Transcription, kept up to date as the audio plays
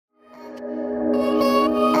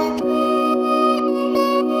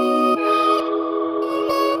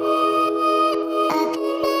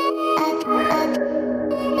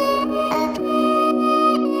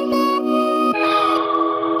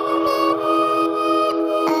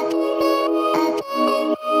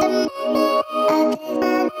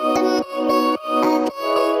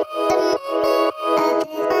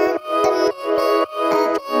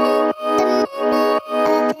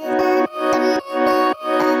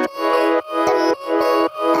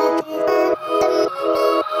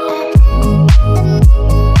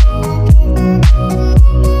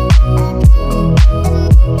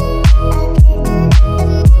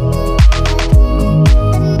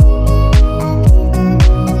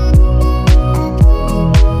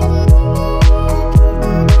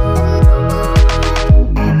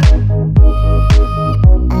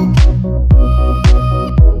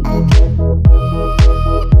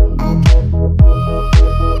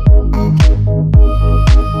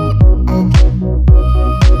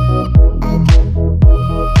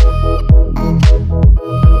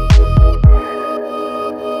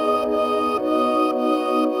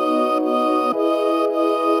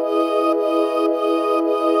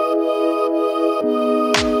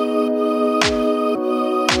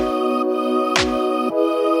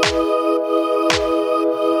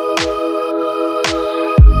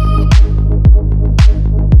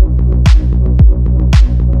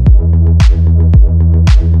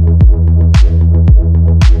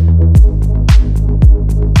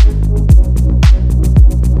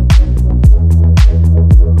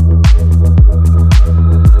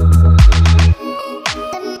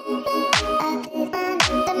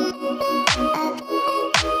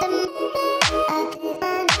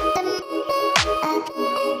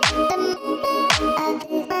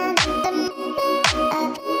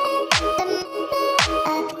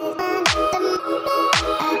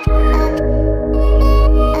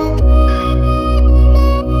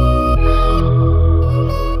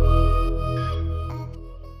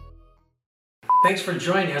Thanks for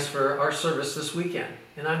joining us for our service this weekend.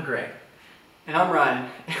 And I'm Greg. And I'm Ryan.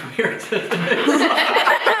 And we're today.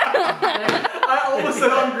 I almost said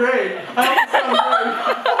I'm great.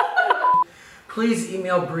 Please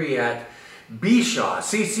email Bree at bshaw,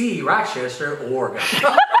 CC, Rochester, Oregon.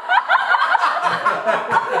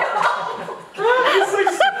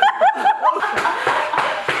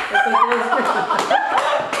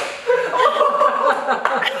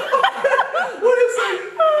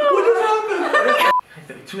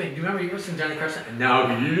 Do you remember you listened to Johnny Carson? And now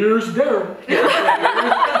here's Daryl.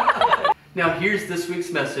 Now here's this week's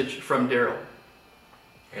message from Daryl.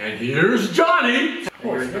 And here's Johnny.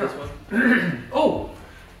 Oh,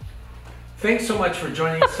 Thanks so much for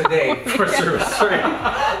joining us today for service. Sorry.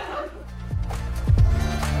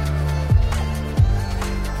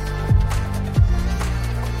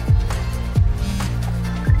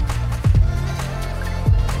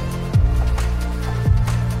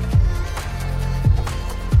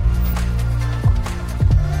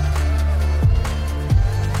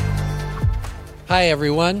 Hi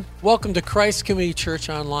everyone, welcome to Christ Community Church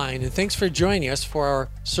Online, and thanks for joining us for our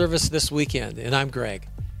service this weekend. And I'm Greg.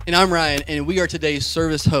 And I'm Ryan, and we are today's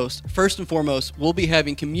service host. First and foremost, we'll be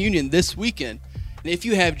having communion this weekend. And if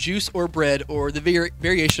you have juice or bread or the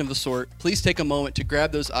variation of the sort, please take a moment to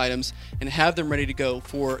grab those items and have them ready to go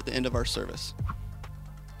for the end of our service.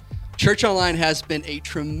 Church Online has been a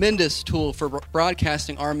tremendous tool for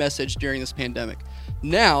broadcasting our message during this pandemic.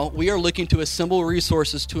 Now, we are looking to assemble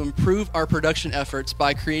resources to improve our production efforts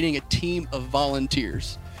by creating a team of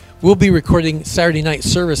volunteers. We'll be recording Saturday night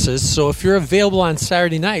services, so if you're available on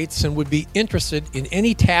Saturday nights and would be interested in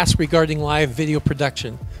any task regarding live video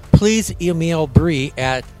production, please email Bree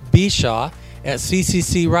at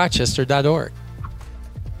bshaw@cccrochester.org.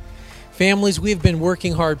 Families, we've been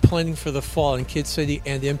working hard planning for the fall in Kid City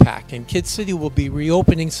and Impact, and Kid City will be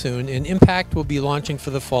reopening soon, and Impact will be launching for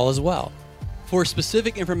the fall as well. For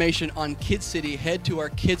specific information on Kid City, head to our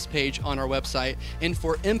kids page on our website, and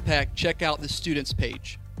for Impact, check out the students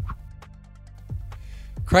page.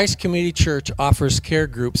 Christ Community Church offers care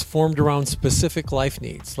groups formed around specific life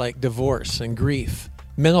needs like divorce and grief,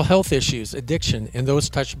 mental health issues, addiction, and those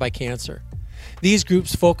touched by cancer. These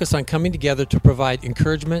groups focus on coming together to provide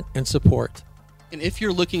encouragement and support. And if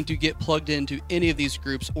you're looking to get plugged into any of these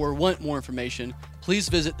groups or want more information, please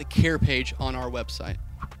visit the care page on our website.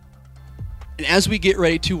 And as we get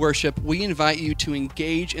ready to worship, we invite you to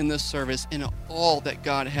engage in this service in all that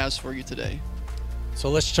God has for you today. So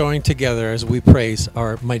let's join together as we praise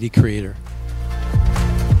our mighty Creator.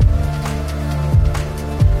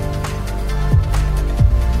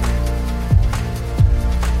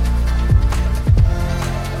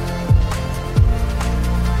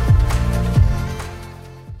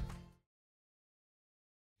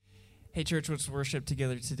 Hey church, let's worship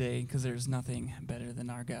together today because there's nothing better than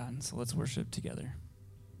our God. So let's worship together.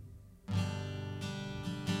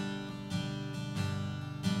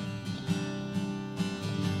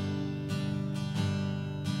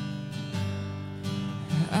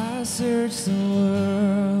 I searched the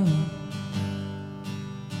world,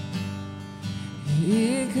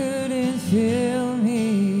 it couldn't fill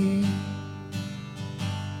me.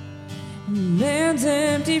 Man's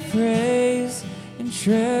empty praise and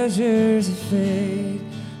treasures of fate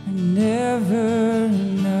are never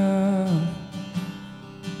enough.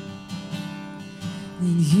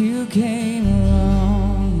 Then you came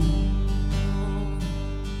along,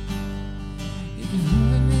 you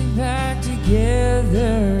put me back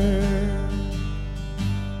together,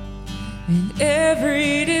 and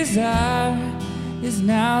every desire is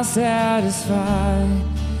now satisfied.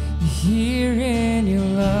 Here in your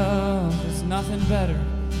love, there's nothing better.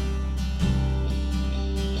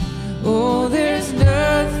 Oh, there's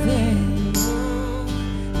nothing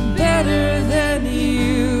better than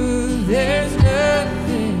you. There's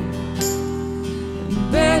nothing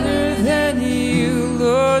better than you,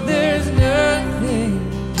 Lord. There's nothing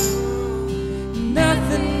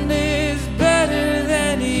is better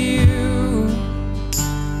than you.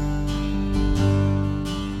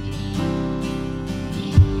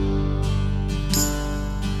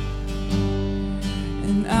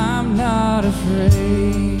 And I'm not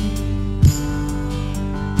afraid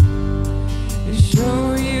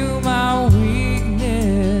show you my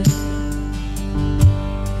weakness,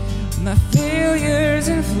 my failures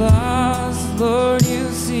and flaws. Lord,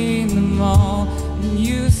 you've seen them all, and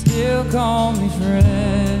you still call me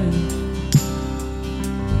friend.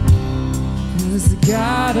 'Cause the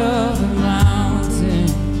God of the mountain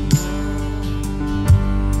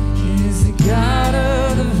is the God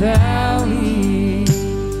of the valley,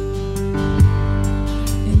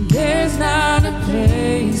 and there's not a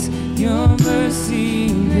place you're mercy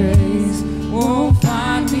and grace won't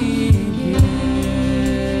find me again.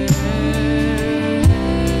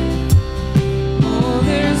 Oh,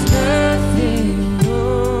 there's nothing,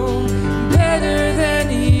 oh, better than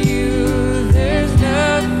you. There's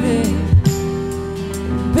nothing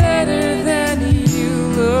better than you,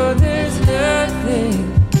 Lord. There's nothing,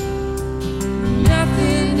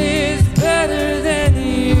 nothing is better than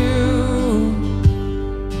you.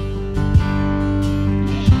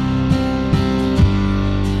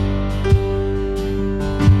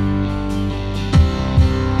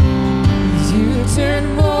 Turn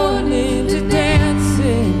mourning to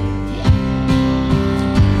dancing.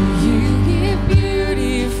 You give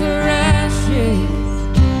beauty for ashes.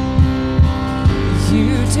 You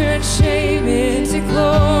turn shame into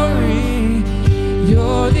glory.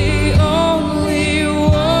 You're the only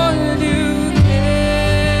one who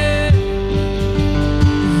can.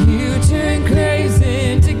 You turn graves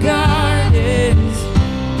into gardens.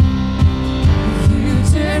 You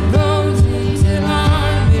turn bones into armies.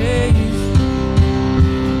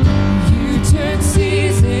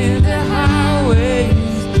 Seas in the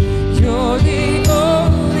highways. You're the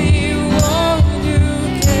only one who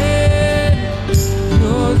can.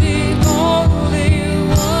 You're the only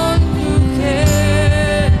one who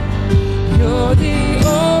can. You're the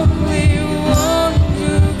only one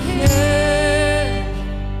who can.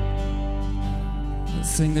 Let's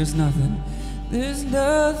sing. There's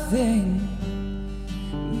nothing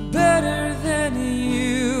better than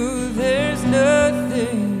you. There's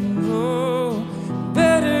nothing, oh,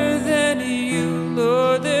 better than you,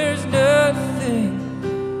 Lord. There's nothing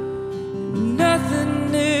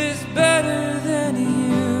is better than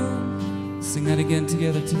you. Sing that again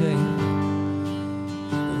together today.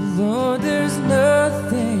 Lord, there's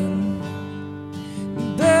nothing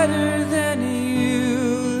better than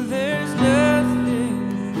you. There's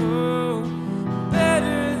nothing, oh,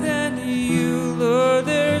 better than you, Lord.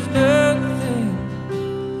 There's nothing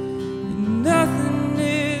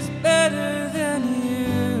is better than you.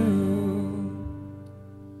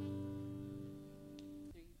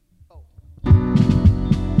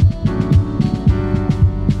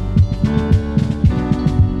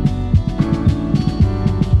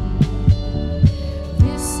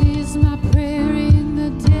 This is my prayer in the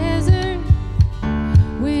desert,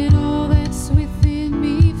 when all that's within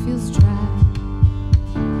me feels dry.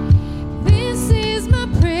 This is my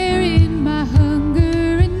prayer in my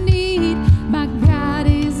hunger and need. My God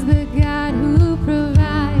is the God who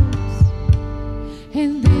provides.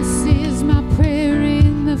 And this is my prayer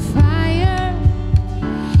in the fire,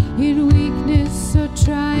 in weakness or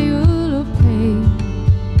trial or pain.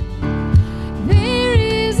 There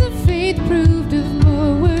is a faith proved of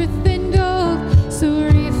more worth than gold, so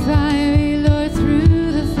refine me, Lord,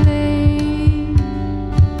 through the flame.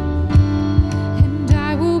 And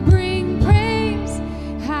I will bring praise,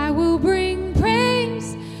 I will bring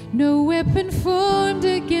praise. No weapon formed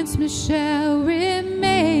against me shall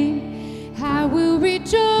remain. I will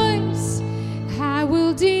rejoice, I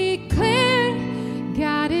will declare,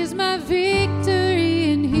 God is my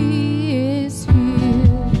victory and He is here.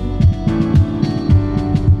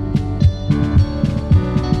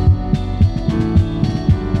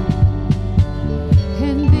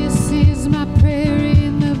 And this is my prayer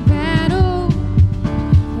in the battle,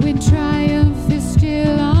 when triumph is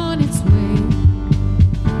still on its way.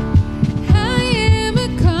 I am a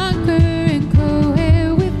conqueror and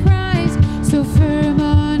co-heir with Christ, so firm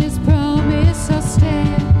on His promise I'll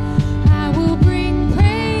stand. I will bring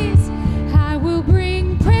praise, I will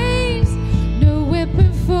bring praise. No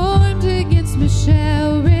weapon formed against me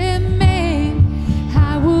shall remain.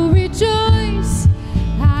 I will rejoice,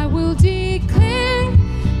 I will declare,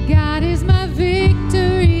 God is my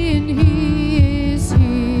victory and He is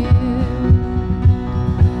here.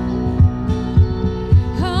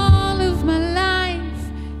 All of my life,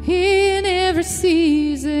 in every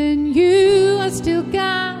season, you are still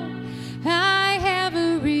God. I have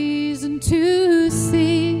a reason to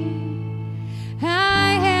sing.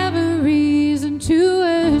 I have a reason to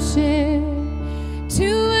worship, to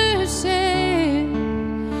worship.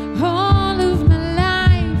 All of my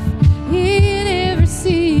life, in every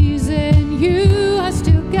season, you are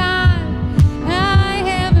still God. I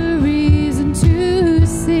have a reason to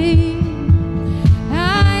sing.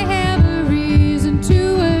 I have a reason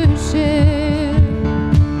to worship.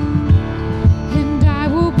 And I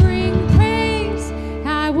will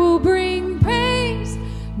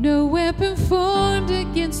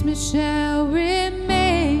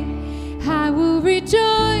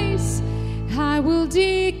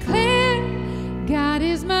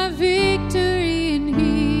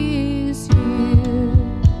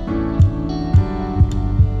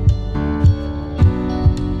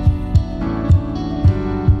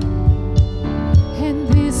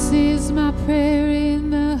prayer in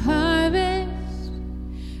the harvest,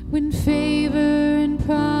 when favor and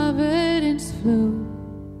providence flow.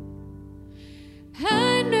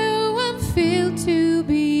 I know I'm filled to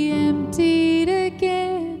be emptied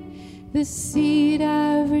again. The seed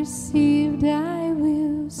I've received I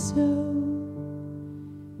will sow.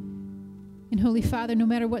 And Holy Father, no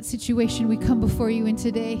matter what situation we come before you in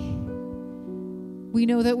today, we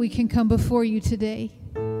know that we can come before you today.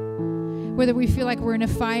 Whether we feel like we're in a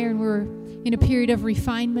fire and we're in a period of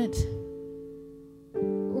refinement,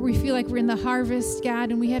 or we feel like we're in the harvest, God,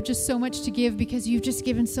 and we have just so much to give because you've just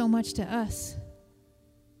given so much to us.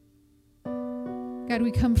 God,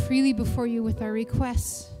 we come freely before you with our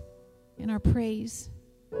requests and our praise,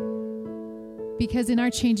 because in our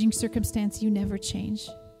changing circumstance, you never change.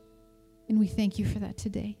 And we thank you for that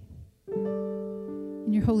today. In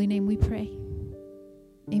your holy name we pray.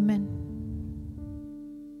 Amen.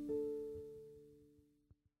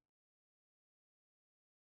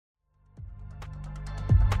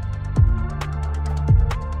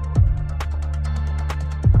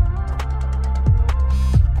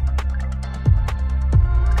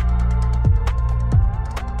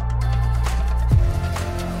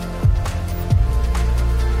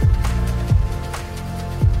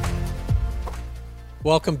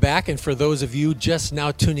 Welcome back, and for those of you just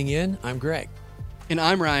now tuning in, I'm Greg. And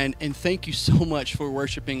I'm Ryan, and thank you so much for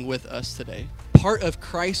worshiping with us today. Part of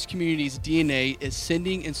Christ Community's DNA is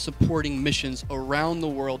sending and supporting missions around the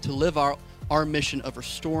world to live our mission of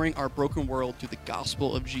restoring our broken world through the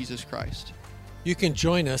gospel of Jesus Christ. You can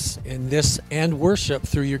join us in this and worship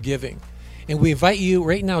through your giving. And we invite you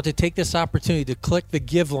right now to take this opportunity to click the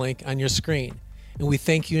give link on your screen. And we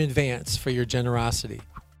thank you in advance for your generosity.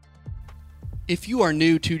 If you are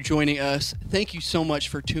new to joining us, thank you so much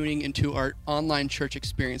for tuning into our online church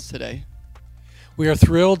experience today. We are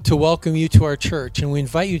thrilled to welcome you to our church, and we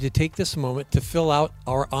invite you to take this moment to fill out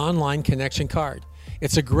our online connection card.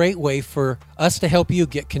 It's a great way for us to help you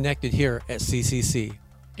get connected here at CCC.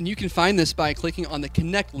 And you can find this by clicking on the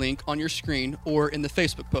connect link on your screen or in the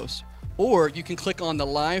Facebook post. Or you can click on the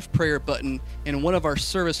live prayer button, and one of our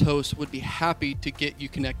service hosts would be happy to get you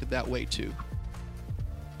connected that way too.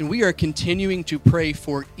 And we are continuing to pray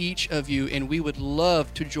for each of you, and we would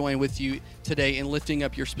love to join with you today in lifting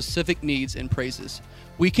up your specific needs and praises.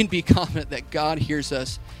 We can be confident that God hears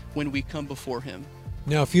us when we come before him.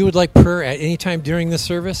 Now, if you would like prayer at any time during the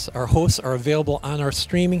service, our hosts are available on our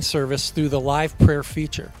streaming service through the live prayer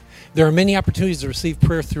feature. There are many opportunities to receive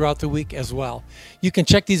prayer throughout the week as well. You can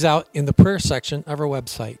check these out in the prayer section of our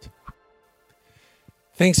website.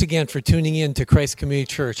 Thanks again for tuning in to Christ Community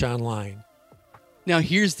Church Online. Now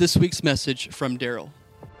here's this week's message from Daryl.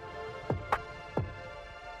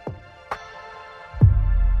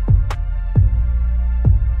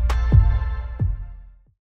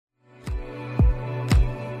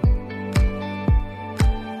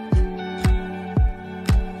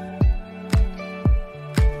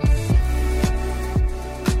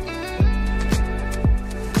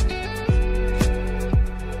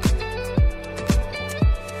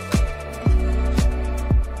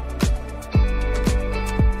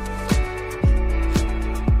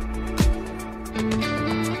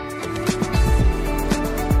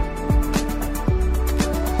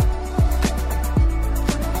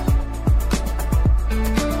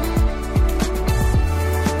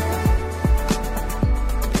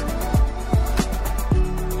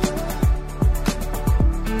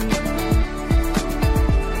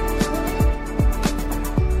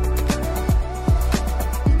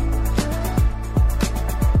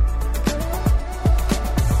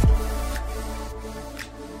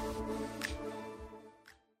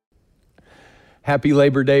 Happy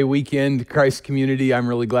Labor Day weekend, Christ Community. I'm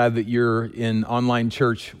really glad that you're in online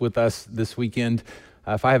church with us this weekend.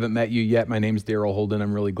 If I haven't met you yet, my name's Daryl Holden.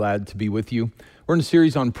 I'm really glad to be with you. We're in a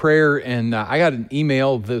series on prayer, and I got an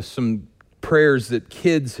email of some prayers that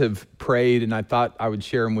kids have prayed, and I thought I would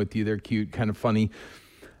share them with you. They're cute, kind of funny.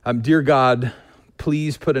 Dear God,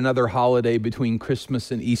 please put another holiday between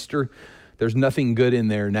Christmas and Easter. There's nothing good in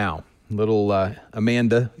there now. Little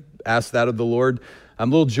Amanda asked that of the Lord.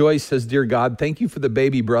 Little Joyce says, Dear God, thank you for the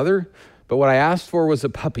baby brother, but what I asked for was a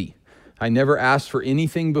puppy. I never asked for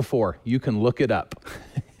anything before. You can look it up.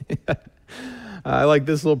 I like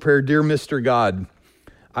this little prayer. Dear Mr. God,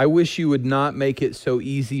 I wish you would not make it so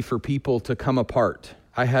easy for people to come apart.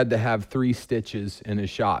 I had to have 3 stitches and a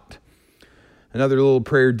shot. Another little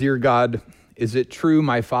prayer. Dear God, is it true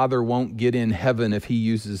my father won't get in heaven if he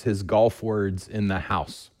uses his golf words in the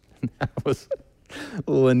house? That was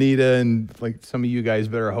little Anita, and like some of you guys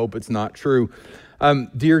better hope it's not true.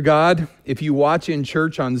 Dear God, if you watch in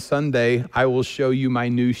church on Sunday, I will show you my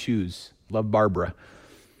new shoes. Love Barbara.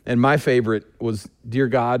 And my favorite was, Dear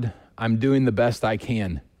God, I'm doing the best I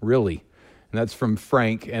can, really. And that's from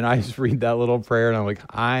Frank. And I just read that little prayer and I'm like,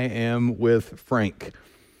 I am with Frank.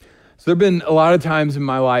 So there have been a lot of times in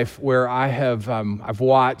my life where I have, I've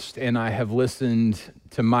watched and I have listened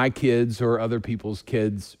to my kids or other people's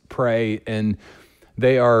kids pray, and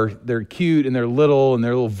they're cute and they're little and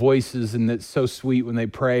their little voices, and it's so sweet when they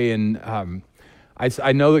pray. And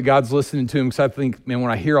I know that God's listening to them, because I think, man,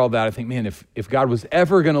 when I hear all that, I think, man, if God was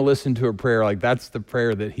ever going to listen to a prayer, like that's the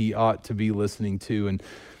prayer that he ought to be listening to. And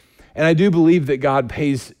I do believe that God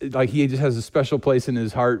pays, like he just has a special place in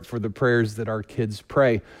his heart for the prayers that our kids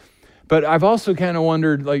pray. But I've also kind of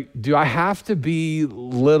wondered, like, do I have to be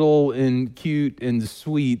little and cute and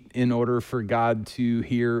sweet in order for God to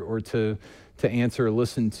hear or to answer or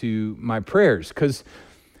listen to my prayers? Because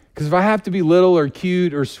if I have to be little or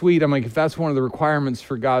cute or sweet, I'm like, if that's one of the requirements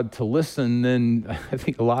for God to listen, then I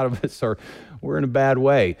think a lot of us we're in a bad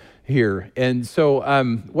way here. And so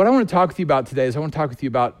what I want to talk with you about today is I want to talk with you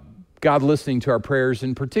about God listening to our prayers,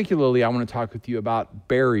 and particularly I want to talk with you about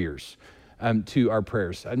barriers to our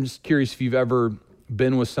prayers. I'm just curious if you've ever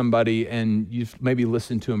been with somebody and you've maybe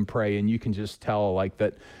listened to them pray, and you can just tell like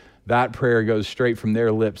that prayer goes straight from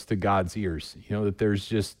their lips to God's ears. You know, that there's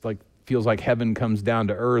just like, feels like heaven comes down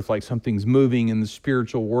to earth, like something's moving in the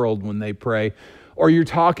spiritual world when they pray. Or you're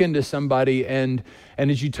talking to somebody and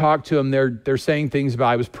as you talk to them, they're saying things about,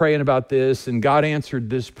 I was praying about this and God answered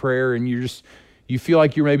this prayer, and you feel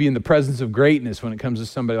like you're maybe in the presence of greatness when it comes to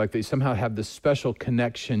somebody, like they somehow have this special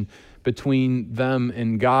connection between them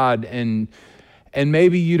and God, and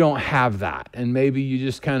maybe you don't have that, and maybe you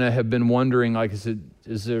just kind of have been wondering, like,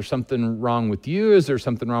 is there something wrong with you? Is there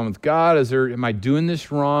something wrong with God? Am I doing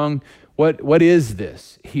this wrong? What is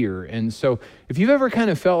this here? And so if you've ever kind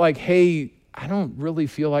of felt like, hey, I don't really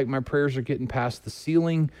feel like my prayers are getting past the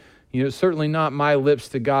ceiling, you know, certainly not my lips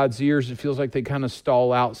to God's ears, it feels like they kind of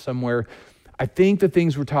stall out somewhere, I think the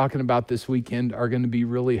things we're talking about this weekend are going to be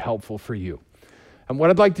really helpful for you. And what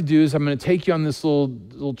I'd like to do is I'm going to take you on this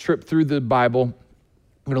little trip through the Bible.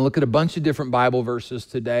 I'm going to look at a bunch of different Bible verses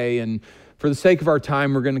today, and for the sake of our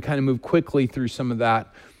time, we're going to kind of move quickly through some of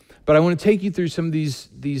that. But I want to take you through some of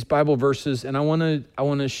these Bible verses, and I want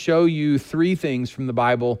to show you three things from the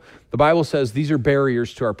Bible. The Bible says these are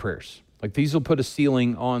barriers to our prayers. Like, these will put a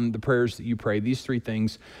ceiling on the prayers that you pray, these three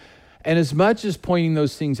things. And as much as pointing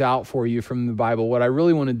those things out for you from the Bible, what I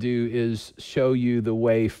really want to do is show you the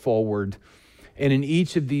way forward. And in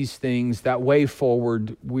each of these things, that way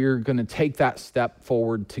forward, we're going to take that step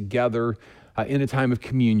forward together in a time of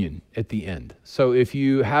communion at the end. So if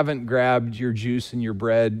you haven't grabbed your juice and your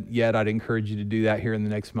bread yet, I'd encourage you to do that here in the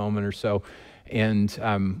next moment or so. And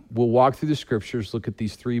we'll walk through the scriptures, look at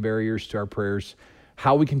these three barriers to our prayers,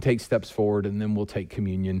 how we can take steps forward, and then we'll take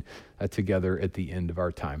communion together at the end of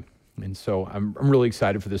our time. And so I'm really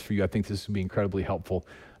excited for this for you. I think this will be incredibly helpful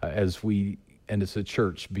as we and as a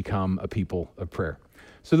church become a people of prayer.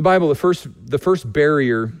 So the Bible, the first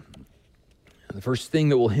barrier, the first thing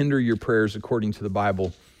that will hinder your prayers according to the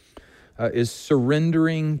Bible is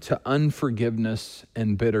surrendering to unforgiveness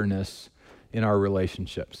and bitterness in our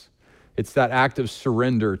relationships. It's that act of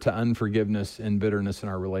surrender to unforgiveness and bitterness in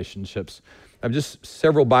our relationships. I've just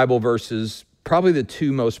several Bible verses, probably the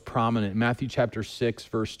two most prominent. Matthew chapter 6,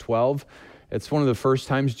 verse 12. It's one of the first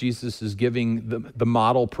times Jesus is giving the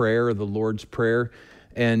model prayer, the Lord's Prayer,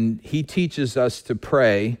 and he teaches us to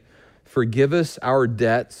pray, forgive us our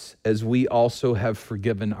debts as we also have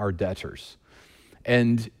forgiven our debtors.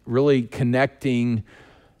 And really connecting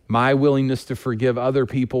my willingness to forgive other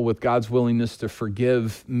people with God's willingness to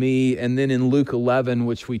forgive me. And then in Luke 11,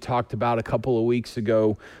 which we talked about a couple of weeks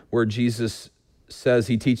ago, where Jesus says,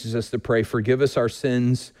 he teaches us to pray, forgive us our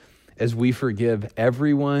sins as we forgive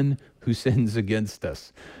everyone who sins against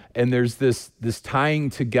us. And there's this tying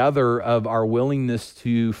together of our willingness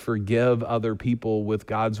to forgive other people with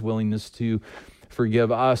God's willingness to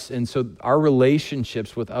forgive us. And so our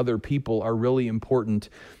relationships with other people are really important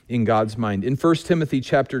in God's mind. In 1 Timothy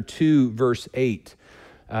chapter 2, verse 8,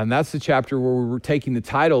 and that's the chapter where we're taking the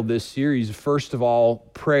title of this series, First of All,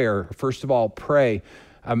 Prayer. First of all, pray.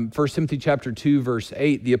 1 Timothy chapter 2, verse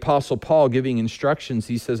 8, the Apostle Paul giving instructions,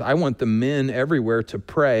 he says, I want the men everywhere to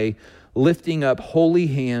pray, lifting up holy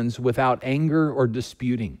hands without anger or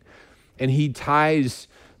disputing. And he ties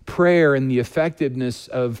prayer and the effectiveness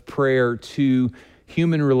of prayer to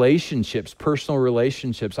human relationships, personal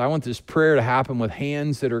relationships. I want this prayer to happen with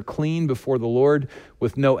hands that are clean before the Lord,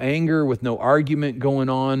 with no anger, with no argument going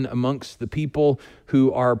on amongst the people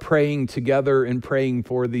who are praying together and praying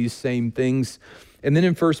for these same things. And then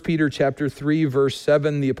in 1 Peter chapter 3, verse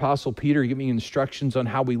 7, the Apostle Peter giving instructions on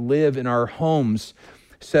how we live in our homes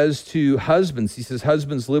says to husbands, he says,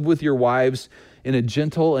 husbands, live with your wives in a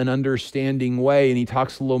gentle and understanding way. And he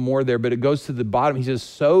talks a little more there, but it goes to the bottom. He says,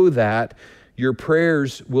 so that your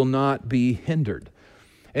prayers will not be hindered.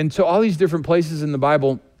 And so all these different places in the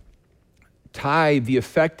Bible tie the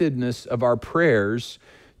effectiveness of our prayers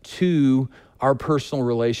to our personal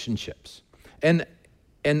relationships. And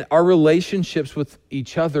our relationships with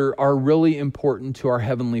each other are really important to our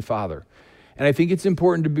Heavenly Father. And I think it's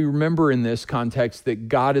important to remember in this context that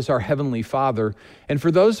God is our Heavenly Father. And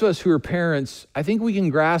for those of us who are parents, I think we can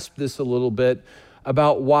grasp this a little bit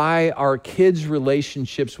about why our kids'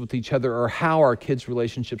 relationships with each other, or how our kids'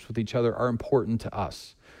 relationships with each other are important to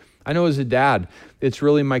us. I know as a dad,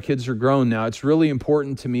 my kids are grown now. It's really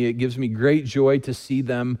important to me. It gives me great joy to see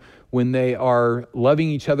them when they are loving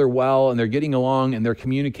each other well and they're getting along and they're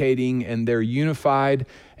communicating and they're unified.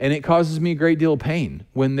 And it causes me a great deal of pain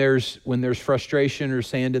when there's frustration or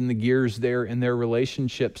sand in the gears there in their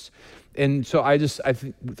relationships. And so I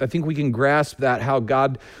think we can grasp that, how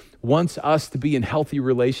God wants us to be in healthy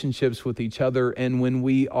relationships with each other. And when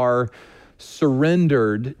we are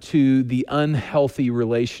surrendered to the unhealthy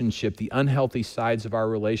relationship, the unhealthy sides of our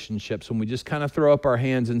relationships, when we just kind of throw up our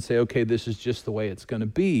hands and say, okay, this is just the way it's going to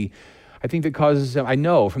be, I think that causes him, I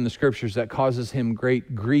know from the scriptures, that causes him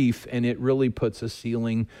great grief, and it really puts a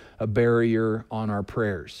ceiling, a barrier on our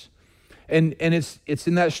prayers. And it's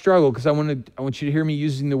in that struggle, because I want you to hear me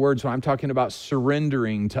using the words when I'm talking about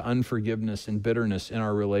surrendering to unforgiveness and bitterness in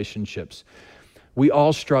our relationships. We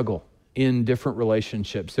all struggle in different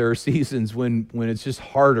relationships. There are seasons when it's just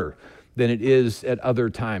harder than it is at other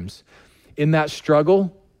times. In that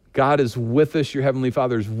struggle, God is with us. Your Heavenly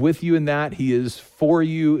Father is with you in that. He is for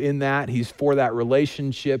you in that. He's for that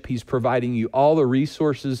relationship. He's providing you all the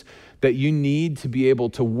resources that you need to be able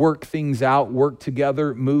to work things out, work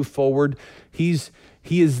together, move forward. He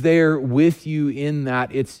is there with you in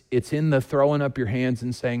that. It's in the throwing up your hands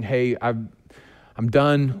and saying, hey, I'm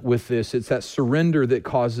done with this. It's that surrender that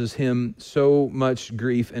causes him so much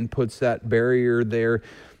grief and puts that barrier there.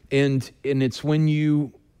 And it's when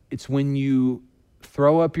you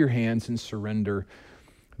throw up your hands and surrender,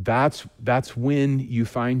 that's when you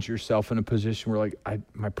find yourself in a position where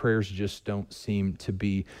my prayers just don't seem to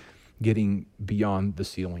be getting beyond the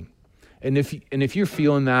ceiling. And if you're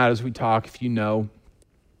feeling that as we talk, if you know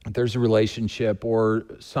there's a relationship or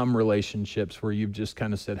some relationships where you've just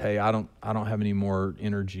kind of said, hey, I don't have any more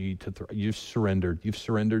energy to you've surrendered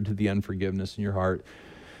to the unforgiveness in your heart.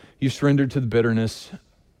 You've surrendered to the bitterness.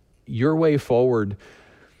 Your way forward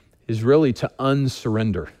is really to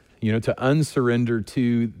unsurrender, to unsurrender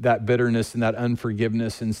to that bitterness and that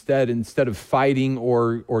unforgiveness instead of fighting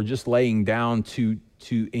or just laying down, to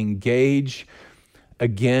engage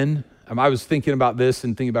again. I was thinking about this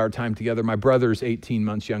and thinking about our time together. My brother's 18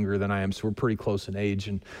 months younger than I am, so we're pretty close in age.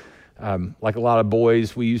 And like a lot of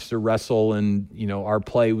boys, we used to wrestle, and our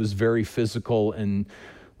play was very physical, and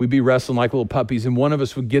we'd be wrestling like little puppies, and one of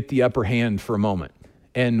us would get the upper hand for a moment.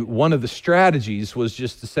 And one of the strategies was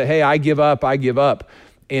just to say, hey, I give up.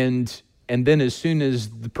 And then as soon as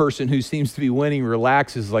the person who seems to be winning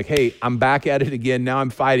relaxes, like, hey, I'm back at it again. Now I'm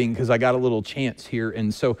fighting because I got a little chance here.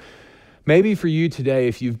 And so maybe for you today,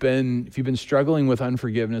 if you've been struggling with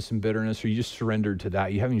unforgiveness and bitterness, or you just surrendered to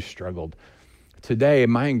that, you haven't struggled. Today,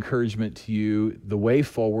 my encouragement to you, the way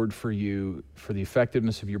forward for you, for the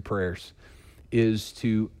effectiveness of your prayers, is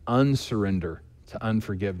to unsurrender to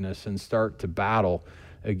unforgiveness and start to battle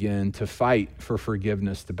again, to fight for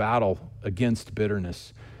forgiveness, to battle against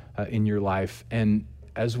bitterness in your life. And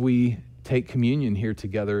as we take communion here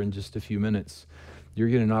together in just a few minutes, you're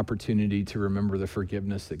getting an opportunity to remember the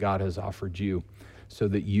forgiveness that God has offered you, so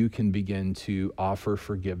that you can begin to offer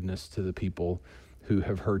forgiveness to the people who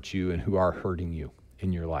have hurt you and who are hurting you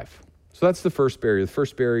in your life. So that's the first barrier. The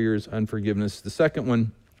first barrier is unforgiveness. The second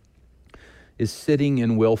one is sitting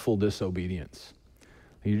in willful disobedience.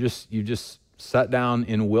 You just sat down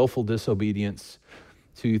in willful disobedience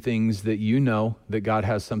to things that you know that God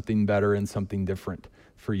has something better and something different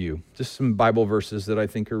for you. Just some Bible verses that I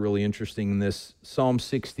think are really interesting in this. Psalm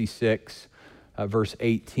 66, verse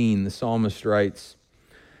 18, the psalmist writes,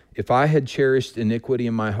 "If I had cherished iniquity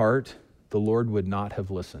in my heart, the Lord would not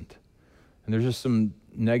have listened." And there's just some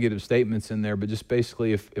negative statements in there, but just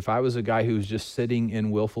basically, if I was a guy who was just sitting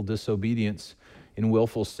in willful disobedience, in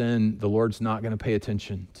willful sin, the Lord's not going to pay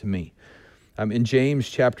attention to me. In James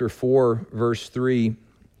chapter 4, verse 3,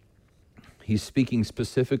 he's speaking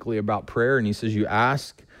specifically about prayer, and he says, "You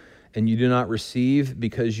ask and you do not receive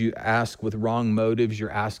because you ask with wrong motives.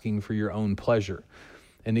 You're asking for your own pleasure."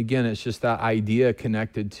 And again, it's just that idea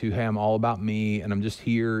connected to, hey, I'm all about me, and I'm just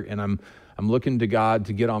here, and I'm looking to God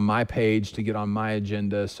to get on my page, to get on my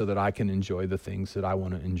agenda so that I can enjoy the things that I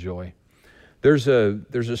want to enjoy. There's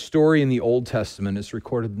a story in the Old Testament. It's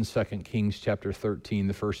recorded in 2 Kings chapter 13,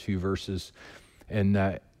 the first few verses. And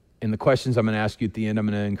in the questions I'm going to ask you at the end, I'm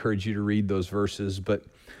going to encourage you to read those verses. But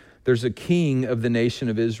there's a king of the nation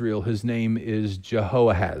of Israel. His name is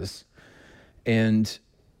Jehoahaz. And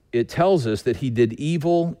it tells us that he did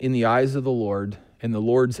evil in the eyes of the Lord, and the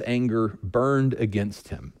Lord's anger burned against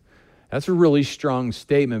him. That's a really strong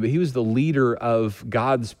statement, but he was the leader of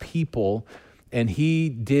God's people, and he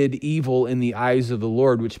did evil in the eyes of the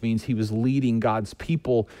Lord, which means he was leading God's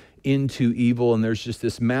people into evil. And there's just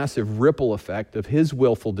this massive ripple effect of his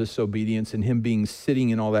willful disobedience and him being sitting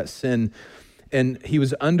in all that sin. And he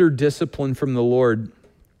was under discipline from the Lord.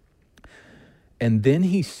 And then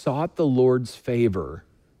he sought the Lord's favor,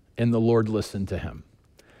 and the Lord listened to him.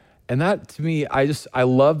 And that, to me, I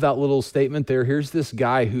love that little statement there. Here's this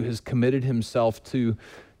guy who has committed himself to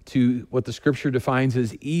what the scripture defines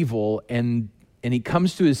as evil, and he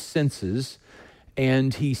comes to his senses,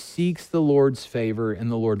 and he seeks the Lord's favor, and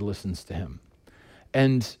the Lord listens to him.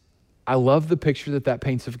 And I love the picture that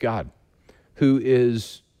paints of God, who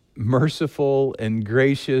is merciful and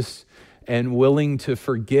gracious and willing to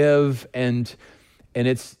forgive. And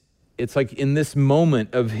it's like in this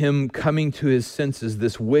moment of him coming to his senses,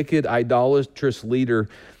 this wicked, idolatrous leader,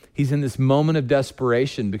 he's in this moment of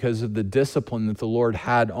desperation because of the discipline that the Lord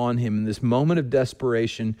had on him. In this moment of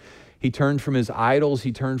desperation, he turned from his idols,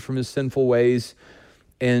 he turned from his sinful ways,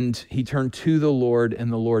 and he turned to the Lord,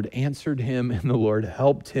 and the Lord answered him, and the Lord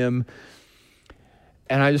helped him.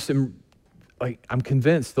 And I just I'm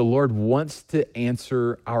convinced the Lord wants to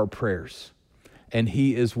answer our prayers. And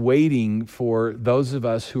he is waiting for those of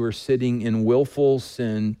us who are sitting in willful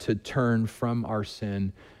sin to turn from our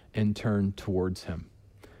sin and turn towards him.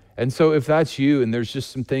 And so if that's you, and there's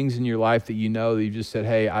just some things in your life that you know that you just said,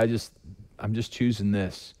 hey, I'm just choosing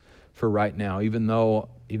this for right now. Even though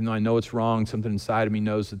I know it's wrong, something inside of me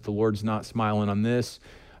knows that the Lord's not smiling on this.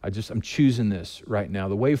 I'm choosing this right now.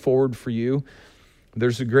 The way forward for you,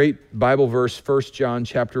 there's a great Bible verse, 1 John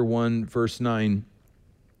chapter 1, verse 9.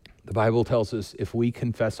 The Bible tells us if we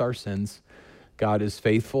confess our sins, God is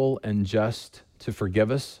faithful and just to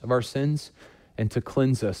forgive us of our sins and to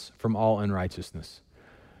cleanse us from all unrighteousness.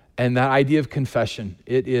 And that idea of confession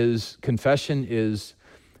is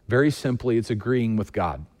very simply, it's agreeing with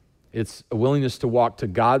God. It's a willingness to walk to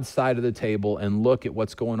God's side of the table and look at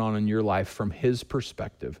what's going on in your life from his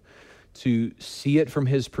perspective, to see it from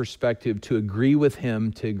his perspective, to agree with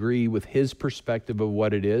him, to agree with his perspective of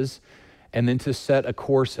what it is, and then to set a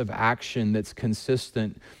course of action that's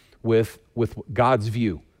consistent with God's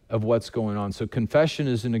view of what's going on. So confession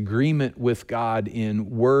is an agreement with God in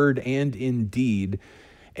word and in deed.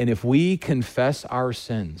 And if we confess our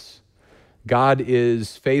sins, God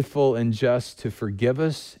is faithful and just to forgive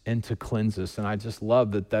us and to cleanse us. And I just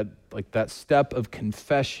love that step of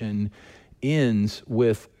confession ends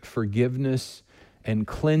with forgiveness and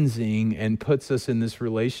cleansing and puts us in this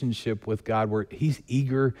relationship with God where he's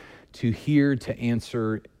eager to hear, to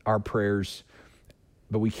answer our prayers,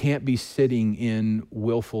 but we can't be sitting in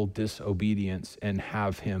willful disobedience and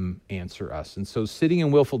have him answer us. And so sitting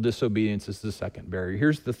in willful disobedience is the second barrier.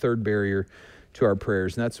 Here's the third barrier to our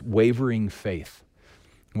prayers, and that's wavering faith.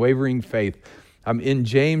 Wavering faith. In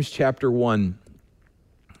James chapter 1,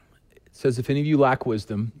 it says, if any of you lack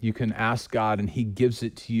wisdom, you can ask God, and he gives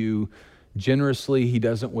it to you generously. He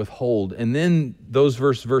doesn't withhold. And then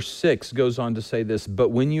verse 6 goes on to say this, but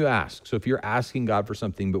when you ask, so if you're asking God for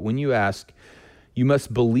something, but when you ask, you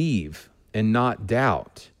must believe and not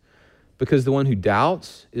doubt, because the one who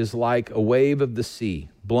doubts is like a wave of the sea,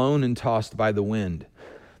 blown and tossed by the wind.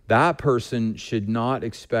 That person should not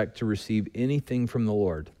expect to receive anything from the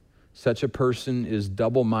Lord. Such a person is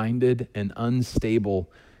double-minded and unstable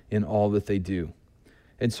in all that they do.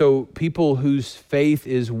 And so people whose faith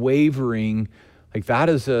is wavering,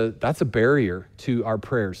 that's a barrier to our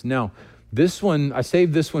prayers. Now, this one, I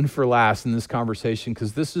saved this one for last in this conversation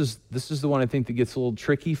because this is the one I think that gets a little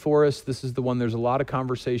tricky for us. This is the one, there's a lot of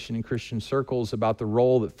conversation in Christian circles about the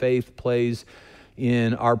role that faith plays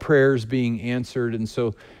in our prayers being answered. And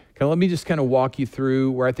so let me just walk you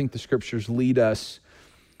through where I think the scriptures lead us.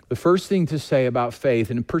 The first thing to say about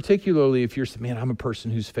faith, and particularly if you're saying, man, I'm a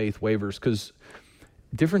person whose faith wavers, because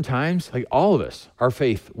different times, all of us, our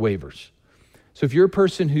faith wavers. So if you're a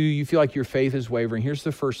person who you feel like your faith is wavering, here's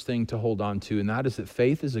the first thing to hold on to, and that is that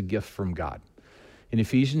faith is a gift from God. In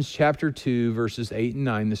Ephesians chapter 2, verses 8 and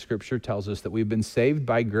 9, the scripture tells us that we've been saved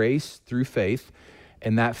by grace through faith,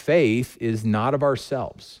 And that faith is not of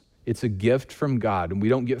ourselves. It's a gift from God. And we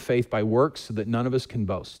don't get faith by works so that none of us can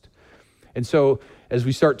boast. And so as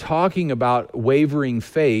we start talking about wavering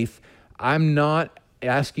faith, I'm not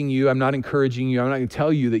asking you, I'm not encouraging you, I'm not going to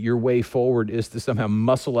tell you that your way forward is to somehow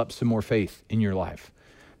muscle up some more faith in your life.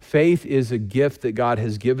 Faith is a gift that God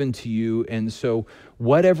has given to you. And so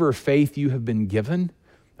whatever faith you have been given,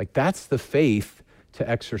 like that's the faith to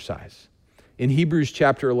exercise. In Hebrews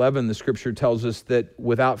chapter 11, the scripture tells us that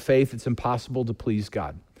without faith, it's impossible to please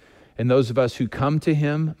God. And those of us who come to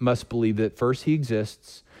him must believe that first, he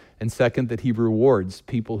exists, and second, that he rewards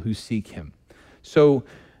people who seek him. So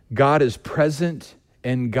God is present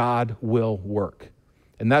and God will work.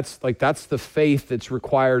 And that's the faith that's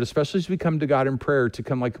required, especially as we come to God in prayer, to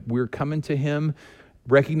come like we're coming to him,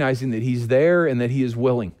 recognizing that he's there and that he is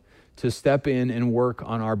willing to step in and work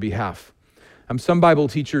on our behalf. Some Bible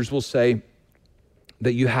teachers will say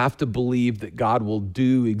that you have to believe that God will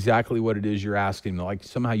do exactly what it is you're asking him. Like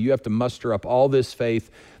somehow you have to muster up all this faith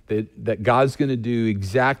that God's going to do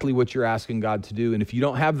exactly what you're asking God to do. And if you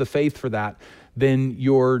don't have the faith for that, then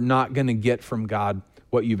you're not going to get from God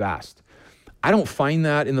what you've asked. I don't find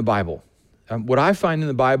that in the Bible. What I find in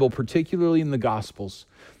the Bible, particularly in the Gospels,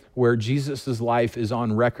 where Jesus' life is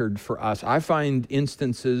on record for us, I find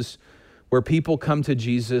instances where people come to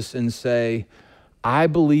Jesus and say, I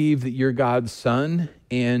believe that you're God's son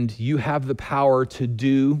and you have the power to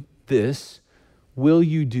do this. Will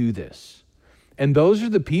you do this? And those are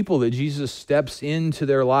the people that Jesus steps into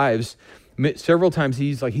their lives. Several times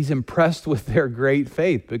he's impressed with their great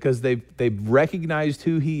faith because they've recognized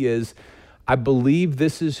who he is. I believe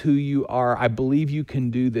this is who you are. I believe you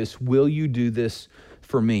can do this. Will you do this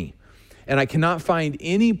for me? And I cannot find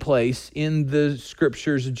any place in the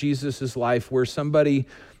scriptures of Jesus' life where somebody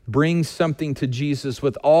brings something to Jesus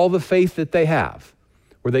with all the faith that they have,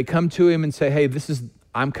 where they come to him and say, hey,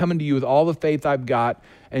 I'm coming to you with all the faith I've got.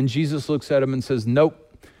 And Jesus looks at him and says, nope,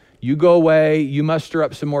 you go away, you muster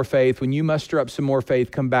up some more faith. When you muster up some more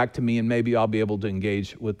faith, come back to me and maybe I'll be able to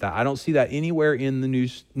engage with that. I don't see that anywhere in the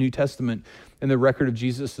New Testament in the record of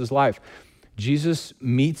Jesus' life. Jesus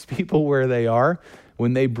meets people where they are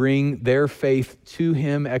when they bring their faith to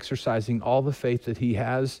him, exercising all the faith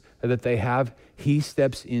that they have, he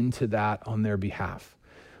steps into that on their behalf.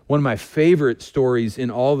 One of my favorite stories in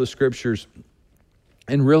all the scriptures,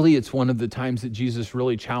 and really it's one of the times that Jesus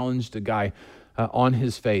really challenged a guy on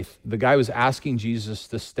his faith. The guy was asking Jesus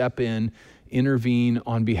to step in, intervene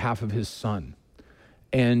on behalf of his son.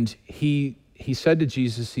 And he said to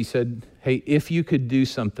Jesus, he said, hey, if you could do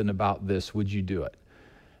something about this, would you do it?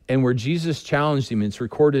 And where Jesus challenged him, it's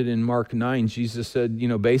recorded in Mark 9, Jesus said,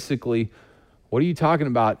 basically, what are you talking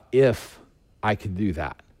about if I could do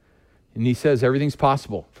that? And he says, everything's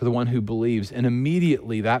possible for the one who believes. And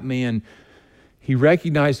immediately that man, he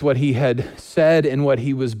recognized what he had said and what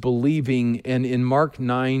he was believing. And in Mark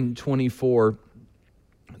 9:24,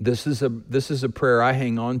 this is a prayer I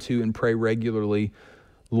hang on to and pray regularly.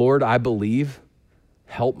 Lord, I believe,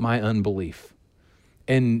 help my unbelief.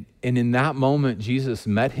 And in that moment, Jesus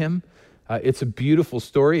met him. It's a beautiful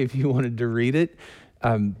story if you wanted to read it.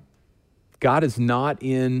 God is not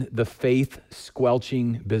in the faith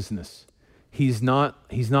squelching business. He's not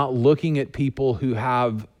looking at people who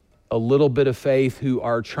have a little bit of faith, who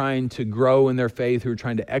are trying to grow in their faith, who are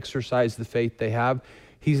trying to exercise the faith they have.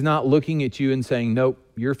 He's not looking at you and saying, nope,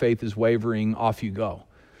 your faith is wavering, off you go.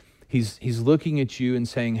 He's looking at you and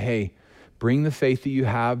saying, hey, bring the faith that you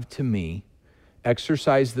have to me.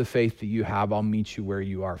 Exercise the faith that you have. I'll meet you where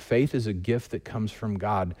you are. Faith is a gift that comes from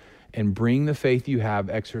God. And bring the faith you have,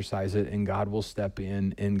 exercise it, and God will step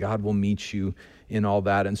in and God will meet you in all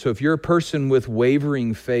that. And so if you're a person with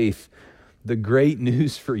wavering faith, the great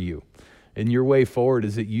news for you and your way forward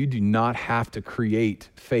is that you do not have to create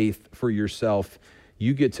faith for yourself.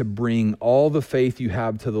 You get to bring all the faith you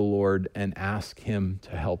have to the Lord and ask him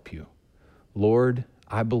to help you. Lord,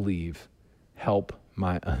 I believe, help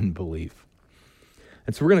my unbelief.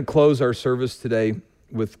 And so we're going to close our service today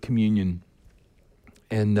with communion.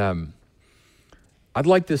 And I'd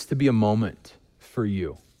like this to be a moment for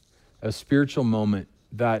you, a spiritual moment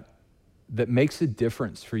that makes a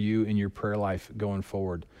difference for you in your prayer life going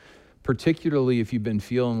forward. Particularly if you've been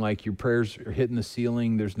feeling like your prayers are hitting the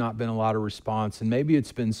ceiling, there's not been a lot of response, and maybe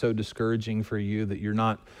it's been so discouraging for you that you've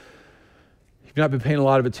not been paying a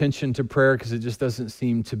lot of attention to prayer because it just doesn't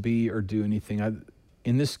seem to be or do anything.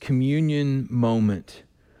 In this communion moment,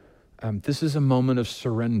 this is a moment of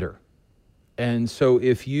surrender. And so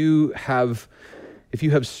if you have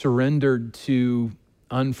surrendered to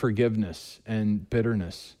unforgiveness and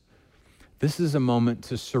bitterness, this is a moment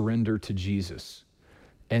to surrender to Jesus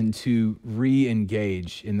and to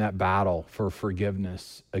re-engage in that battle for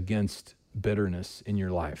forgiveness against bitterness in your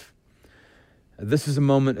life. This is a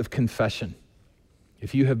moment of confession.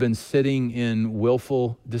 If you have been sitting in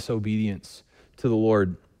willful disobedience to the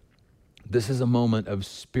Lord, this is a moment of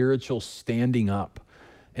spiritual standing up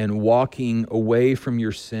and walking away from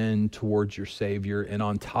your sin towards your Savior, and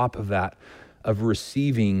on top of that, of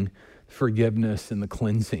receiving forgiveness and the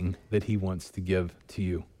cleansing that he wants to give to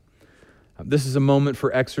you. This is a moment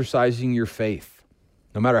for exercising your faith.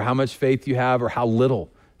 No matter how much faith you have or how little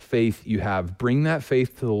faith you have, bring that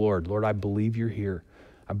faith to the Lord. Lord, I believe you're here.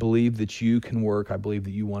 I believe that you can work. I believe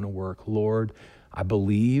that you want to work. Lord, I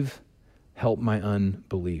believe. Help my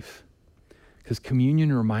unbelief. Because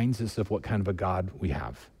communion reminds us of what kind of a God we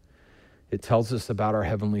have. It tells us about our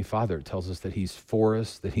Heavenly Father. It tells us that he's for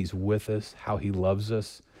us, that he's with us, how he loves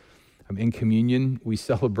us. In communion, we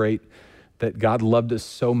celebrate that God loved us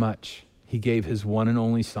so much, he gave his one and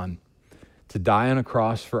only Son to die on a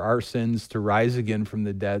cross for our sins, to rise again from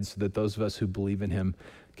the dead so that those of us who believe in him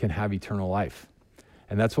can have eternal life.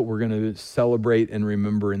 And that's what we're going to celebrate and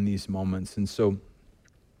remember in these moments. And so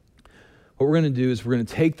what we're going to do is we're going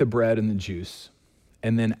to take the bread and the juice.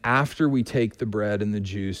 And then after we take the bread and the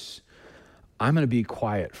juice, I'm going to be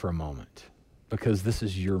quiet for a moment, because this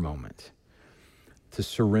is your moment to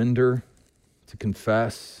surrender, to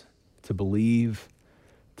confess, to believe,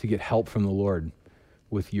 to get help from the Lord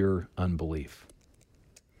with your unbelief.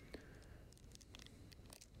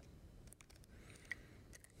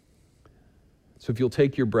 So if you'll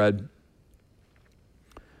take your bread,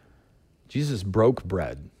 Jesus broke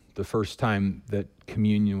bread the first time that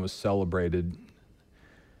communion was celebrated,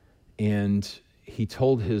 and he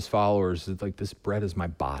told his followers that, like, this bread is my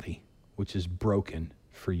body, which is broken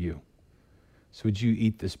for you. So would you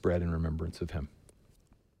eat this bread in remembrance of him?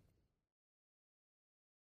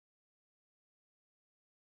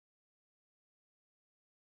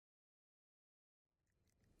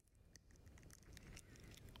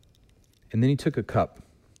 And then he took a cup.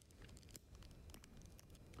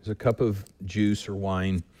 It was a cup of juice or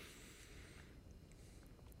wine.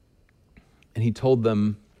 And he told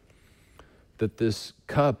them that this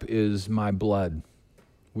cup is my blood,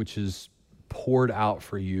 which is poured out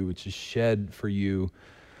for you, which is shed for you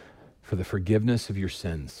for the forgiveness of your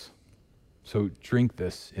sins. So drink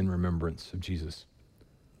this in remembrance of Jesus.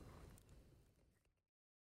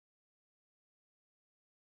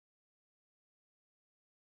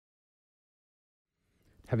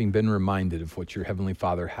 Having been reminded of what your Heavenly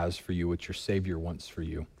Father has for you, what your Savior wants for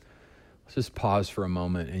you, let's just pause for a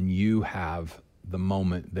moment, and you have the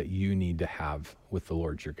moment that you need to have with the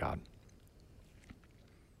Lord your God.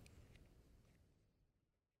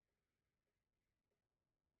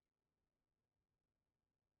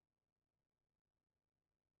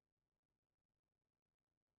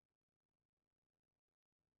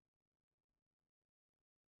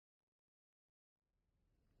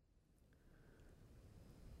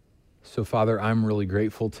 So, Father, I'm really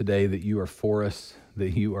grateful today that you are for us, that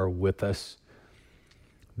you are with us,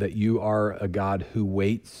 that you are a God who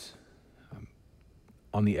waits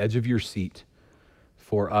on the edge of your seat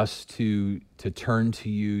for us to turn to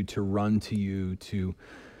you, to run to you, to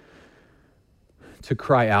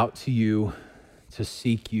cry out to you, to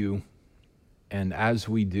seek you. And as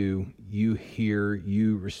we do, you hear,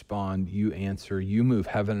 you respond, you answer, you move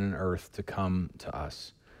heaven and earth to come to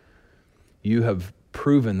us. You have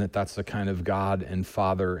proven that that's the kind of God and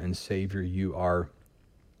Father and Savior you are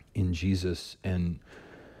in Jesus. And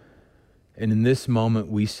in this moment,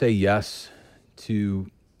 we say yes to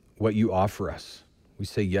what you offer us. We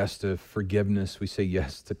say yes to forgiveness. We say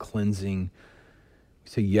yes to cleansing. We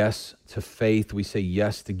say yes to faith. We say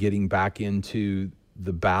yes to getting back into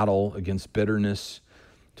the battle against bitterness,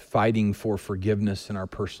 to fighting for forgiveness in our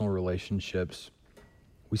personal relationships.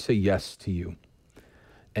 We say yes to you.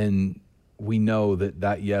 And we know that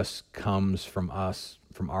that yes comes from us,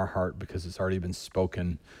 from our heart, because it's already been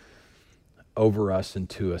spoken over us and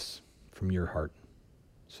to us from your heart.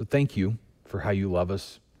 So thank you for how you love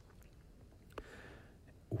us.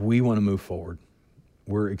 We want to move forward.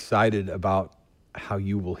 We're excited about how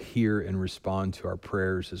you will hear and respond to our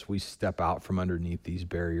prayers as we step out from underneath these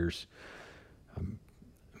barriers. I'm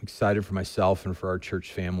excited for myself and for our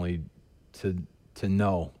church family to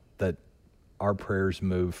know that our prayers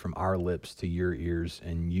move from our lips to your ears,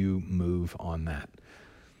 and you move on that.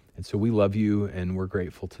 And so we love you, and we're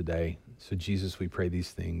grateful today. So Jesus, we pray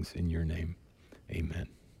these things in your name. Amen.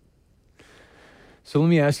 So let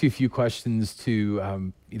me ask you a few questions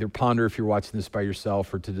to either ponder if you're watching this by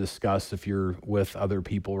yourself, or to discuss if you're with other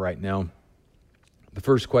people right now. The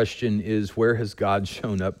first question is, where has God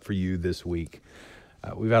shown up for you this week?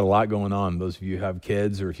 We've had a lot going on. Those of you who have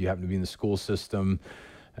kids, or if you happen to be in the school system,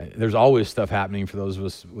 there's always stuff happening for those of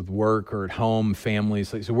us with work or at home, families.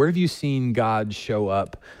 So where have you seen God show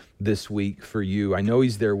up this week for you? I know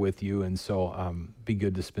he's there with you, and so be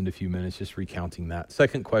good to spend a few minutes just recounting that.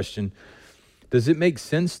 Second question, does it make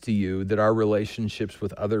sense to you that our relationships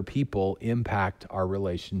with other people impact our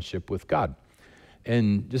relationship with God?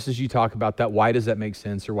 And just as you talk about that, why does that make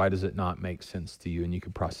sense, or why does it not make sense to you? And you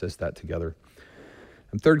can process that together.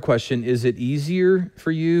 And third question, is it easier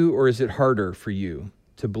for you, or is it harder for you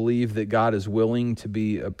to believe that God is willing to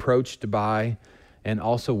be approached by and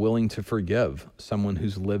also willing to forgive someone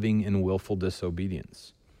who's living in willful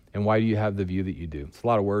disobedience? And why do you have the view that you do? It's a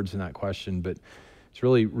lot of words in that question, but it's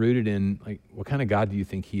really rooted in, like, what kind of God do you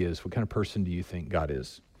think he is? What kind of person do you think God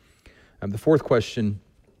is? The fourth question,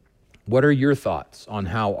 what are your thoughts on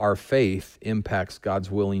how our faith impacts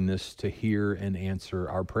God's willingness to hear and answer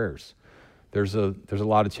our prayers? There's a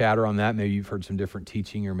lot of chatter on that. Maybe you've heard some different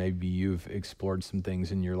teaching, or maybe you've explored some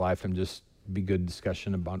things in your life, and just be good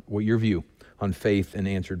discussion about what your view on faith and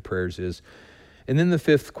answered prayers is. And then the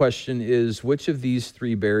fifth question is, which of these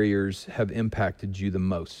three barriers have impacted you the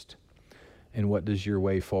most? And what does your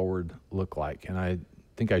way forward look like? And I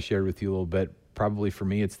think I shared with you a little bit. Probably for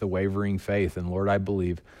me, it's the wavering faith. And Lord, I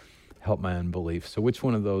believe, help my unbelief. So which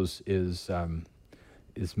one of those is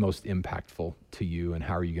most impactful to you, and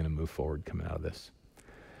how are you going to move forward coming out of this?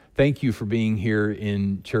 Thank you for being here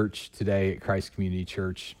in church today at Christ Community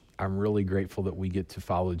Church. I'm really grateful that we get to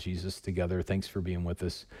follow Jesus together. Thanks for being with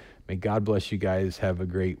us. May God bless you guys. Have a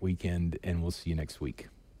great weekend, and we'll see you next week.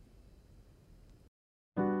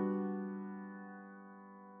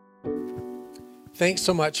 Thanks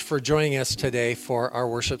so much for joining us today for our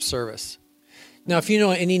worship service. Now, if you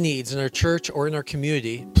know any needs in our church or in our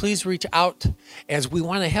community, please reach out, as we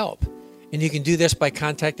want to help. And you can do this by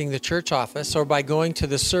contacting the church office or by going to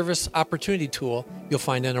the service opportunity tool you'll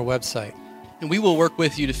find on our website. And we will work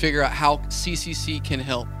with you to figure out how CCC can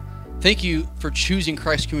help. Thank you for choosing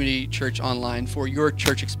Christ Community Church Online for your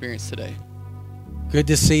church experience today. Good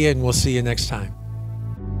to see you, and we'll see you next time.